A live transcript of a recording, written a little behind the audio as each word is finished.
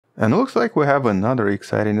And it looks like we have another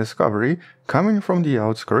exciting discovery coming from the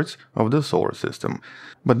outskirts of the solar system.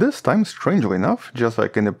 But this time, strangely enough, just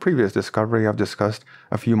like in the previous discovery I've discussed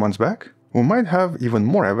a few months back, we might have even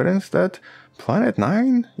more evidence that Planet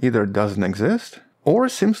 9 either doesn't exist or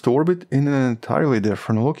seems to orbit in an entirely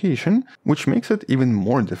different location, which makes it even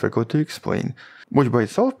more difficult to explain, which by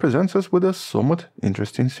itself presents us with a somewhat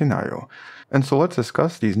interesting scenario. And so let's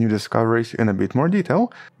discuss these new discoveries in a bit more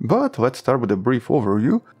detail, but let's start with a brief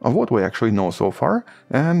overview of what we actually know so far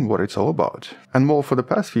and what it's all about. And well, for the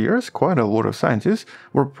past few years, quite a lot of scientists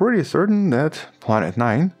were pretty certain that Planet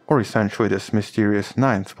 9, or essentially this mysterious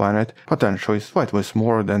ninth planet, potentially slightly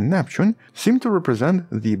smaller than Neptune, seemed to represent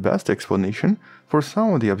the best explanation for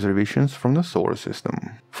some of the observations from the solar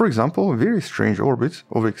system. For example, very strange orbits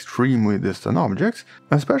of extremely distant objects,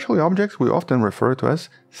 especially objects we often refer to as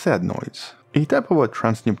sednoids, a type of a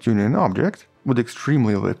trans-Neptunian object with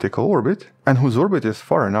extremely elliptical orbit, and whose orbit is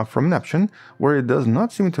far enough from Neptune where it does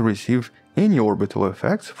not seem to receive any orbital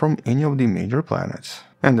effects from any of the major planets.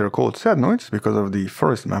 And they're called sednoids because of the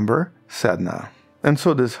first member, Sedna. And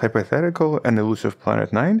so this hypothetical and elusive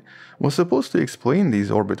Planet 9 was supposed to explain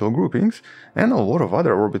these orbital groupings and a lot of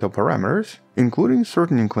other orbital parameters, including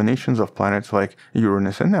certain inclinations of planets like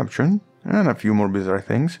Uranus and Neptune, and a few more bizarre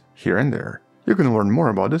things here and there. You can learn more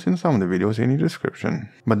about this in some of the videos in the description.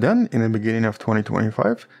 But then, in the beginning of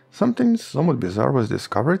 2025, something somewhat bizarre was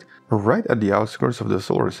discovered right at the outskirts of the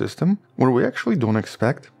solar system, where we actually don't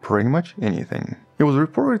expect pretty much anything. It was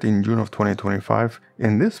reported in June of 2025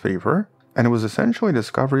 in this paper, and it was essentially a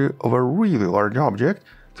discovery of a really large object,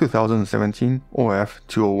 2017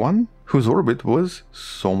 OF201, whose orbit was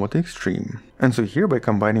somewhat extreme. And so here, by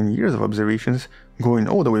combining years of observations going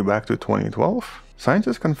all the way back to 2012,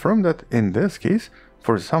 scientists confirmed that in this case,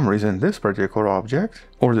 for some reason this particular object,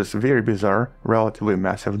 or this very bizarre, relatively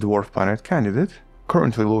massive dwarf planet candidate,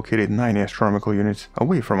 currently located 90 astronomical units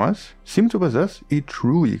away from us, seemed to possess a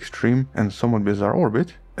truly extreme and somewhat bizarre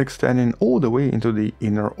orbit, extending all the way into the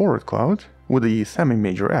inner Oort cloud with a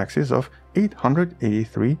semi-major axis of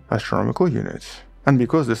 883 astronomical units. And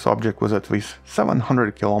because this object was at least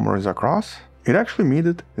 700 kilometers across, it actually made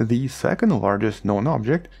it the second largest known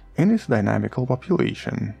object in its dynamical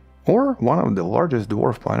population, or one of the largest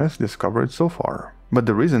dwarf planets discovered so far. But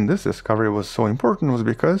the reason this discovery was so important was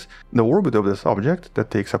because the orbit of this object,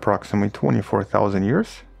 that takes approximately 24,000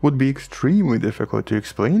 years, would be extremely difficult to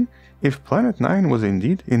explain if Planet 9 was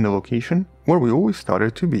indeed in the location where we always thought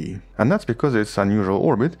it to be. And that's because its unusual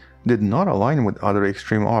orbit did not align with other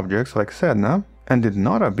extreme objects like Sedna, and did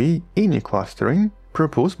not obey any clustering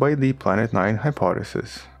proposed by the Planet 9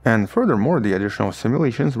 hypothesis. And furthermore, the additional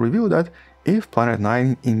simulations reveal that if Planet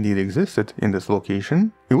 9 indeed existed in this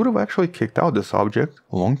location, it would have actually kicked out this object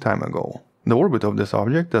a long time ago. The orbit of this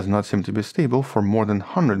object does not seem to be stable for more than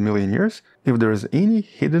 100 million years if there is any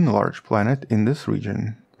hidden large planet in this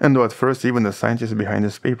region. And though at first even the scientists behind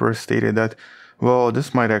this paper stated that, well,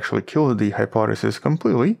 this might actually kill the hypothesis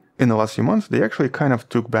completely, in the last few months they actually kind of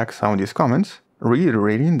took back some of these comments,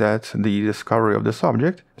 reiterating that the discovery of this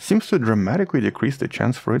object seems to dramatically decrease the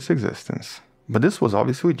chance for its existence. But this was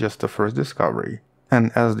obviously just the first discovery,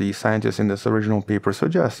 and as the scientists in this original paper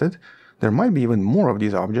suggested, there might be even more of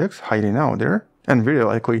these objects hiding out there, and very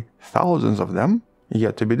likely thousands of them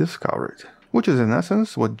yet to be discovered. Which is in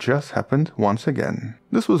essence what just happened once again.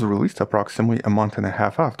 This was released approximately a month and a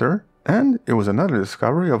half after, and it was another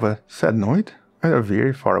discovery of a sednoid at a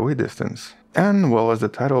very far away distance. And well, as the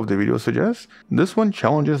title of the video suggests, this one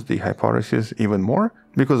challenges the hypothesis even more,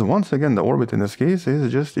 because once again the orbit in this case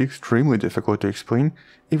is just extremely difficult to explain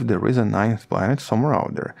if there is a ninth planet somewhere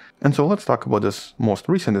out there. And so let's talk about this most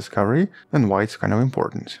recent discovery and why it's kind of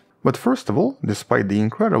important. But first of all, despite the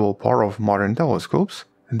incredible power of modern telescopes,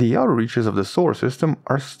 the outer reaches of the solar system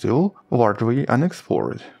are still largely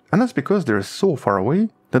unexplored. And that's because they're so far away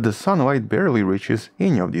that the sunlight barely reaches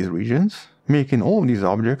any of these regions, making all of these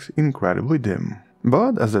objects incredibly dim.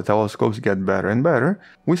 But as the telescopes get better and better,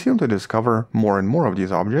 we seem to discover more and more of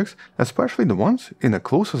these objects, especially the ones in the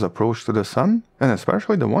closest approach to the Sun, and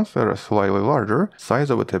especially the ones that are slightly larger, size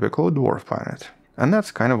of a typical dwarf planet. And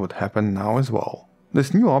that's kind of what happened now as well.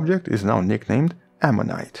 This new object is now nicknamed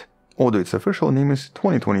Ammonite, although its official name is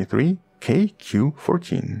 2023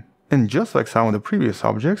 KQ14. And just like some of the previous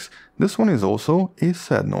objects, this one is also a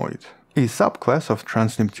sednoid, a subclass of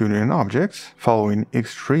trans-Neptunian objects following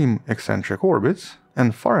extreme eccentric orbits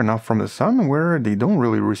and far enough from the Sun where they don't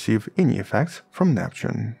really receive any effects from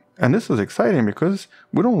Neptune. And this is exciting because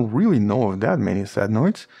we don't really know of that many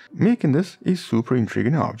sednoids, making this a super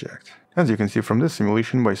intriguing object. As you can see from this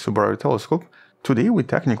simulation by Subaru telescope, today we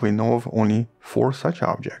technically know of only 4 such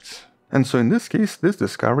objects. And so in this case, this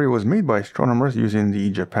discovery was made by astronomers using the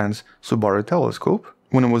Japan's Subaru telescope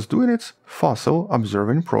when it was doing its fossil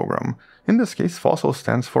observing program. In this case, fossil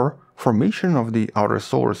stands for Formation of the Outer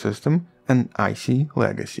Solar System and Icy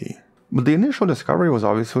Legacy. But the initial discovery was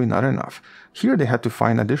obviously not enough. Here they had to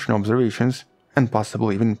find additional observations and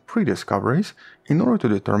possibly even pre-discoveries in order to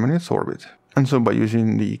determine its orbit. And so by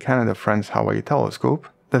using the Canada-France Hawaii telescope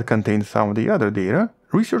that contains some of the other data,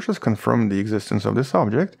 researchers confirmed the existence of this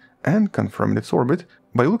object and confirmed its orbit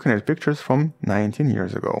by looking at pictures from 19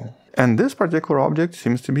 years ago. And this particular object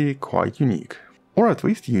seems to be quite unique, or at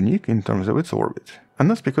least unique in terms of its orbit. And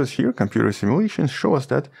that's because here computer simulations show us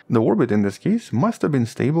that the orbit in this case must have been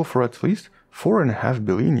stable for at least 4.5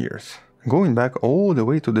 billion years, going back all the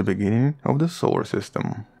way to the beginning of the solar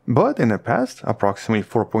system. But in the past, approximately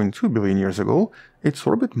 4.2 billion years ago, its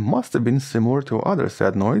orbit must have been similar to other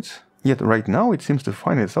sednoids, yet right now it seems to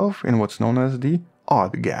find itself in what's known as the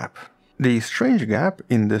odd gap. The strange gap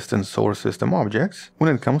in distant solar system objects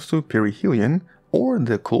when it comes to perihelion, or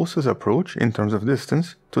the closest approach in terms of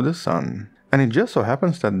distance to the Sun. And it just so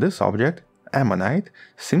happens that this object, Ammonite,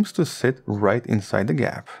 seems to sit right inside the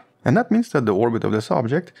gap. And that means that the orbit of this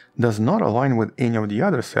object does not align with any of the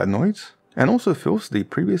other sednoids, and also fills the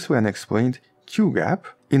previously unexplained Q gap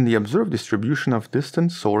in the observed distribution of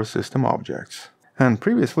distant solar system objects. And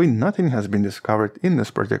previously nothing has been discovered in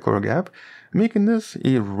this particular gap, making this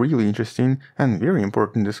a really interesting and very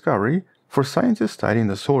important discovery for scientists studying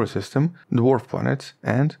the solar system, dwarf planets,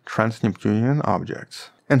 and trans-Neptunian objects.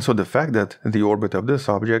 And so the fact that the orbit of this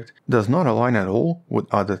object does not align at all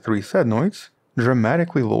with other three sednoids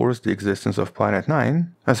dramatically lowers the existence of Planet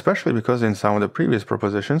 9, especially because in some of the previous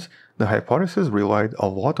propositions, the hypothesis relied a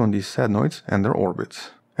lot on these sednoids and their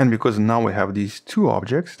orbits. And because now we have these two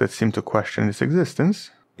objects that seem to question its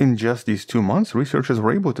existence, in just these 2 months, researchers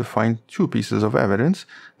were able to find two pieces of evidence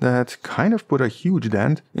that kind of put a huge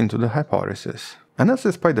dent into the hypothesis. And that's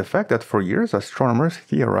despite the fact that for years astronomers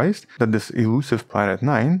theorized that this elusive Planet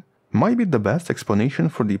 9 might be the best explanation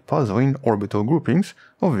for the puzzling orbital groupings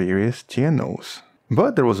of various TNOs.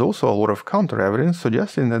 But there was also a lot of counter-evidence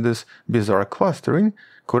suggesting that this bizarre clustering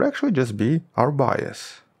could actually just be our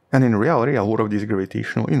bias. And in reality, a lot of these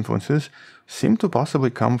gravitational influences seem to possibly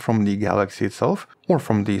come from the galaxy itself, or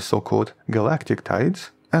from the so-called galactic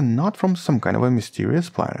tides, and not from some kind of a mysterious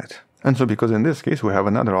planet. And so because in this case we have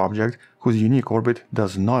another object whose unique orbit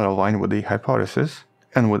does not align with the hypothesis,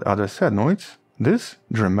 and with other sednoids, this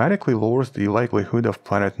dramatically lowers the likelihood of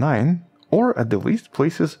Planet 9, or at the least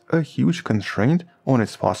places a huge constraint on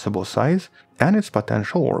its possible size and its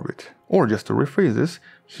potential orbit. Or just to rephrase this,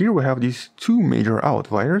 here we have these two major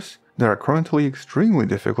outliers that are currently extremely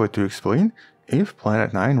difficult to explain if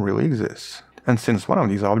Planet 9 really exists. And since one of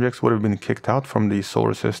these objects would have been kicked out from the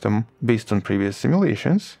solar system based on previous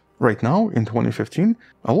simulations, right now, in 2015,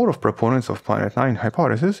 a lot of proponents of Planet 9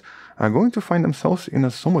 hypothesis are going to find themselves in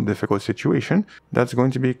a somewhat difficult situation that's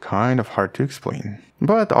going to be kind of hard to explain.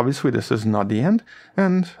 But obviously this is not the end,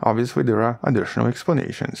 and obviously there are additional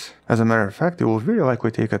explanations. As a matter of fact, it will very likely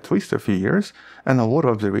take at least a few years and a lot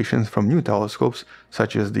of observations from new telescopes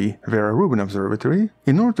such as the Vera Rubin Observatory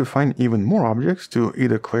in order to find even more objects to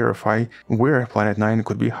either clarify where Planet 9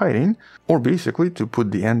 could be hiding, or basically to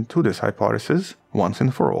put the end to this hypothesis once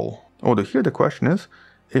and for all. Although here the question is,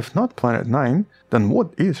 if not Planet 9, then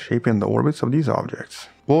what is shaping the orbits of these objects?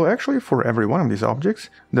 Well, actually for every one of these objects,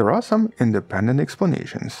 there are some independent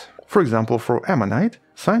explanations. For example, for Ammonite,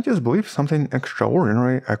 scientists believe something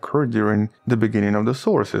extraordinary occurred during the beginning of the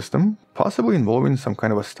solar system, possibly involving some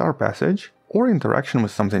kind of a star passage or interaction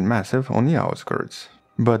with something massive on the outskirts.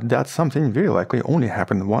 But that something very likely only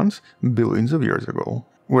happened once, billions of years ago.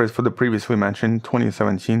 Whereas for the previously mentioned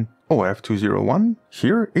 2017 OF201,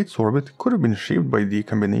 here its orbit could have been shaped by the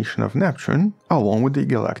combination of Neptune along with the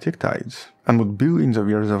galactic tides. And with billions of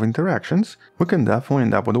years of interactions, we can definitely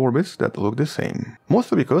end up with orbits that look the same.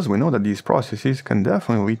 Mostly because we know that these processes can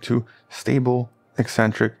definitely lead to stable,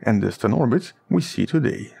 eccentric, and distant orbits we see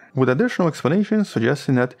today. With additional explanations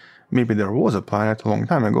suggesting that maybe there was a planet a long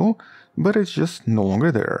time ago, but it's just no longer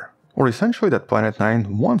there. Or essentially that Planet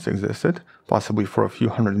 9 once existed, possibly for a few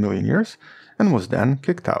 100 million years, and was then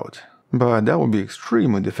kicked out. But that would be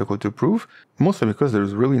extremely difficult to prove, mostly because there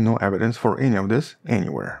is really no evidence for any of this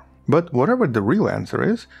anywhere. But whatever the real answer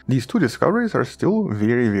is, these two discoveries are still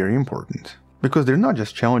very, very important. Because they're not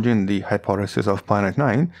just challenging the hypothesis of Planet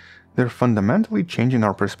 9, they're fundamentally changing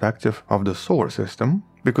our perspective of the solar system,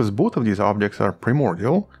 because both of these objects are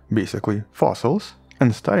primordial, basically fossils,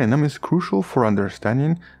 and studying them is crucial for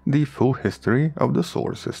understanding the full history of the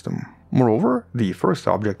solar system. Moreover, the first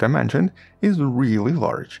object I mentioned is really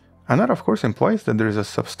large, And that of course implies that there is a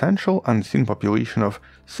substantial unseen population of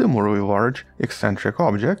similarly large eccentric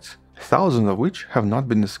objects, thousands of which have not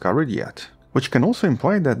been discovered yet. Which can also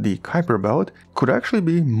imply that the Kuiper Belt could actually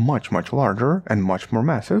be much larger and much more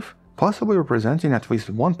massive, possibly representing at least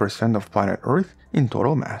 1% of planet Earth in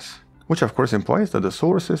total mass. Which of course implies that the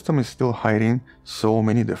solar system is still hiding so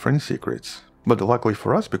many different secrets. But luckily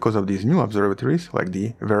for us, because of these new observatories, like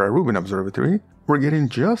the Vera Rubin Observatory, we're getting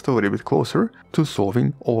just a little bit closer to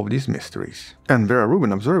solving all of these mysteries. And Vera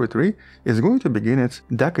Rubin Observatory is going to begin its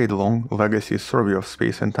decade-long Legacy Survey of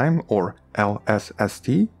Space and Time, or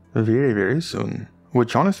LSST, very soon.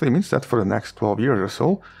 Which honestly means that for the next 12 years or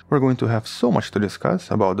so, we're going to have so much to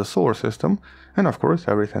discuss about the solar system, and of course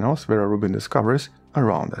everything else Vera Rubin discovers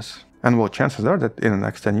around us. And well, chances are that in the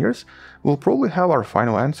next 10 years, we'll probably have our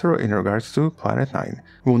final answer in regards to Planet 9.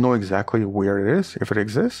 We'll know exactly where it is, if it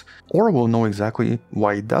exists, or we'll know exactly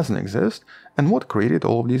why it doesn't exist, and what created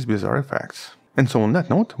all of these bizarre effects. And so on that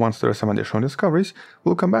note, once there are some additional discoveries,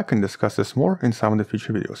 we'll come back and discuss this more in some of the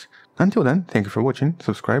future videos. Until then, thank you for watching,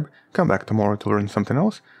 subscribe, come back tomorrow to learn something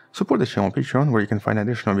else, support the channel on Patreon where you can find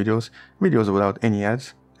additional videos without any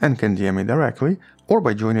ads, and can DM me directly, or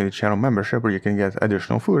by joining the channel membership where you can get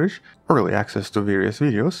additional footage, early access to various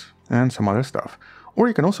videos, and some other stuff. Or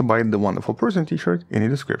you can also buy the Wonderful Person t-shirt in the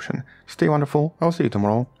description. Stay wonderful, I'll see you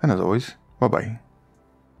tomorrow, and as always, bye bye.